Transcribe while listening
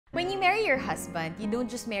When you marry your husband, you don't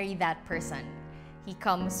just marry that person. He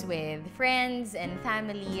comes with friends and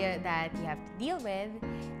family that you have to deal with,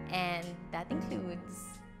 and that includes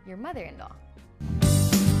your mother-in-law.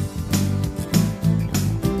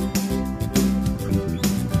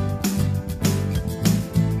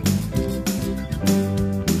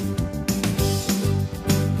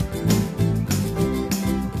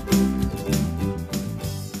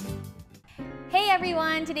 Hey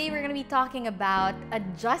everyone! Today we're going to be talking about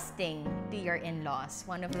adjusting to your in-laws.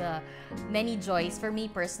 One of the many joys for me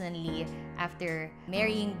personally after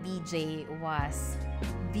marrying BJ was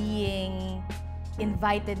being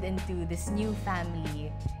invited into this new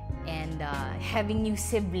family and having new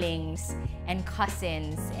siblings and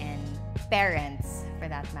cousins and parents for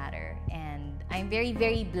that matter. And I'm very,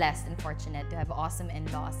 very blessed and fortunate to have awesome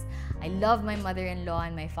in-laws. I love my mother-in-law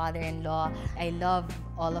and my father-in-law. I love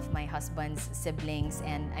all of my husband's siblings,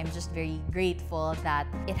 and I'm just very grateful that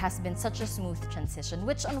it has been such a smooth transition,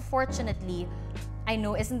 which unfortunately I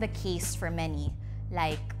know isn't the case for many.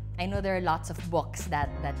 Like, I know there are lots of books that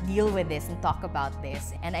deal with this and talk about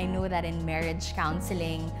this, and I know that in marriage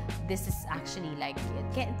counseling, this is actually like,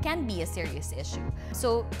 it can be a serious issue.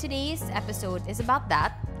 So today's episode is about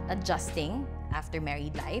that, adjusting after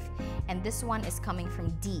married life. And this one is coming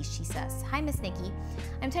from D. She says, "Hi Miss Nikki,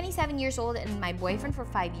 I'm 27 years old and my boyfriend for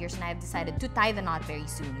 5 years, and I have decided to tie the knot very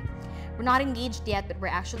soon. We're not engaged yet, but we're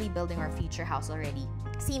actually building our future house already.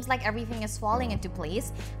 Seems like everything is falling into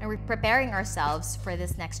place and we're preparing ourselves for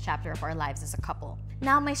this next chapter of our lives as a couple.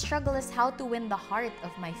 Now my struggle is how to win the heart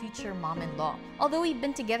of my future mom-in-law. Although we've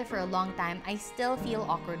been together for a long time, I still feel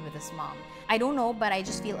awkward with his mom. I don't know, but I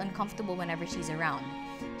just feel uncomfortable whenever she's around.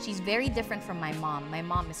 She's very different from my mom. My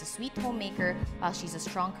mom is a sweet homemaker while she's a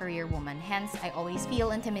strong career woman. Hence, I always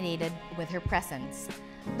feel intimidated with her presence.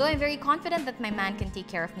 Though I'm very confident that my man can take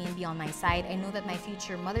care of me and be on my side, I know that my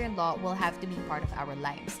future mother-in-law will have to be part of our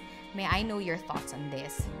lives. May I know your thoughts on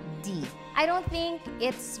this? D. I don't think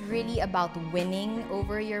it's really about winning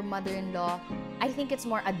over your mother-in-law. I think it's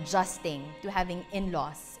more adjusting to having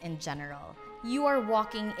in-laws in general. You are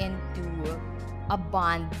walking into a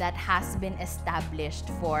bond that has been established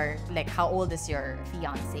for, like, how old is your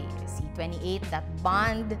fiancé? Is he 28? That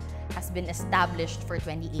bond has been established for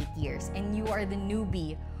 28 years, and you are the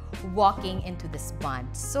newbie walking into this bond.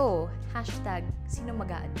 So, hashtag, sino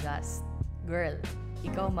mag-a-adjust? Girl,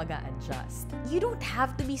 ikaw mag-a-adjust. You don't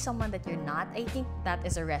have to be someone that you're not. I think that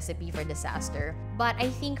is a recipe for disaster. But I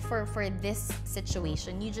think for this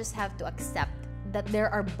situation, you just have to accept that there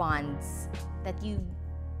are bonds that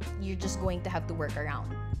you're just going to have to work around.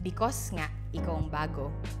 Because nga, ikaw ang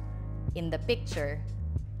bago in the picture,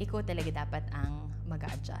 ikaw talaga dapat ang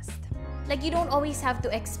mag-adjust. Like, you don't always have to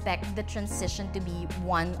expect the transition to be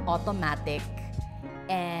one automatic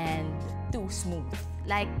and too smooth.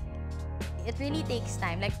 Like, it really takes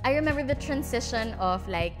time. Like, I remember the transition of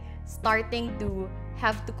like starting to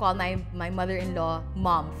have to call my mother-in-law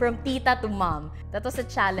mom, from tita to mom. That was a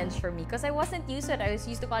challenge for me because I wasn't used to it. I was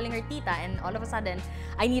used to calling her tita, and all of a sudden,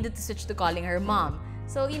 I needed to switch to calling her mom.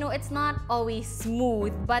 So, you know, it's not always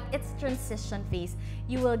smooth, but it's transition phase.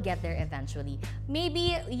 You will get there eventually.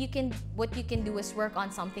 Maybe what you can do is work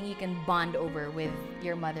on something you can bond over with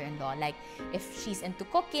your mother-in-law. Like, if she's into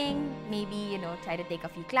cooking, maybe, you know, try to take a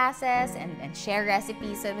few classes and share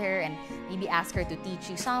recipes with her, and maybe ask her to teach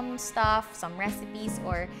you some stuff, some recipes.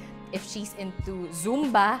 Or if she's into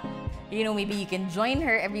Zumba, you know, maybe you can join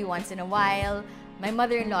her every once in a while. My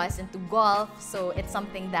mother-in-law is into golf, so it's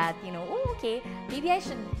something that, you know, oh, okay, maybe I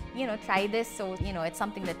should, you know, try this. So, you know, it's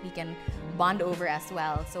something that we can bond over as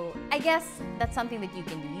well. So I guess that's something that you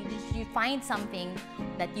can do. You find something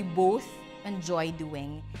that you both enjoy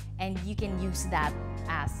doing, and you can use that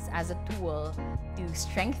as a tool to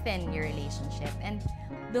strengthen your relationship. And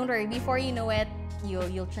don't worry, before you know it,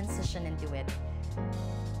 you'll transition into it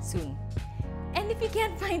soon. And if you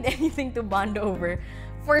can't find anything to bond over,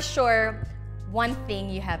 for sure, one thing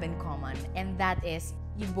you have in common, and that is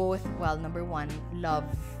you both, well, number one, love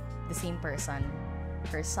the same person,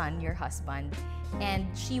 her son, your husband, and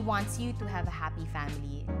she wants you to have a happy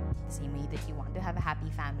family the same way that you want to have a happy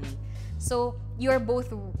family. So you're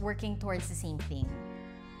both working towards the same thing,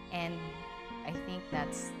 and I think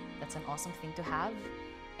that's an awesome thing to have,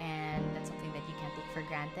 and that's something that you can't take for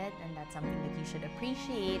granted, and that's something that you should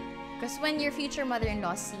appreciate. Because when your future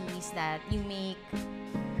mother-in-law sees that you make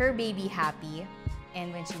her baby happy,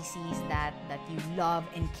 and when she sees that you love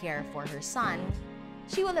and care for her son,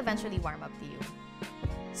 she will eventually warm up to you.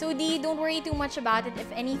 So D, don't worry too much about it. If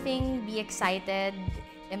anything, be excited.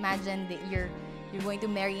 Imagine that You're going to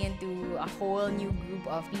marry into a whole new group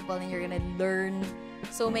of people, and you're gonna learn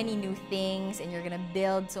so many new things, and you're gonna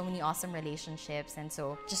build so many awesome relationships. And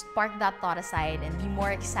so just park that thought aside and be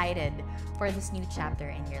more excited for this new chapter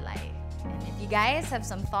in your life. And if you guys have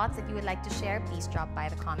some thoughts that you would like to share, please drop by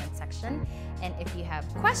the comment section. And if you have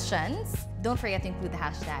questions, don't forget to include the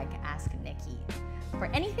hashtag AskNikki. For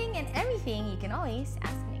anything and everything, you can always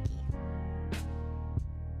ask me.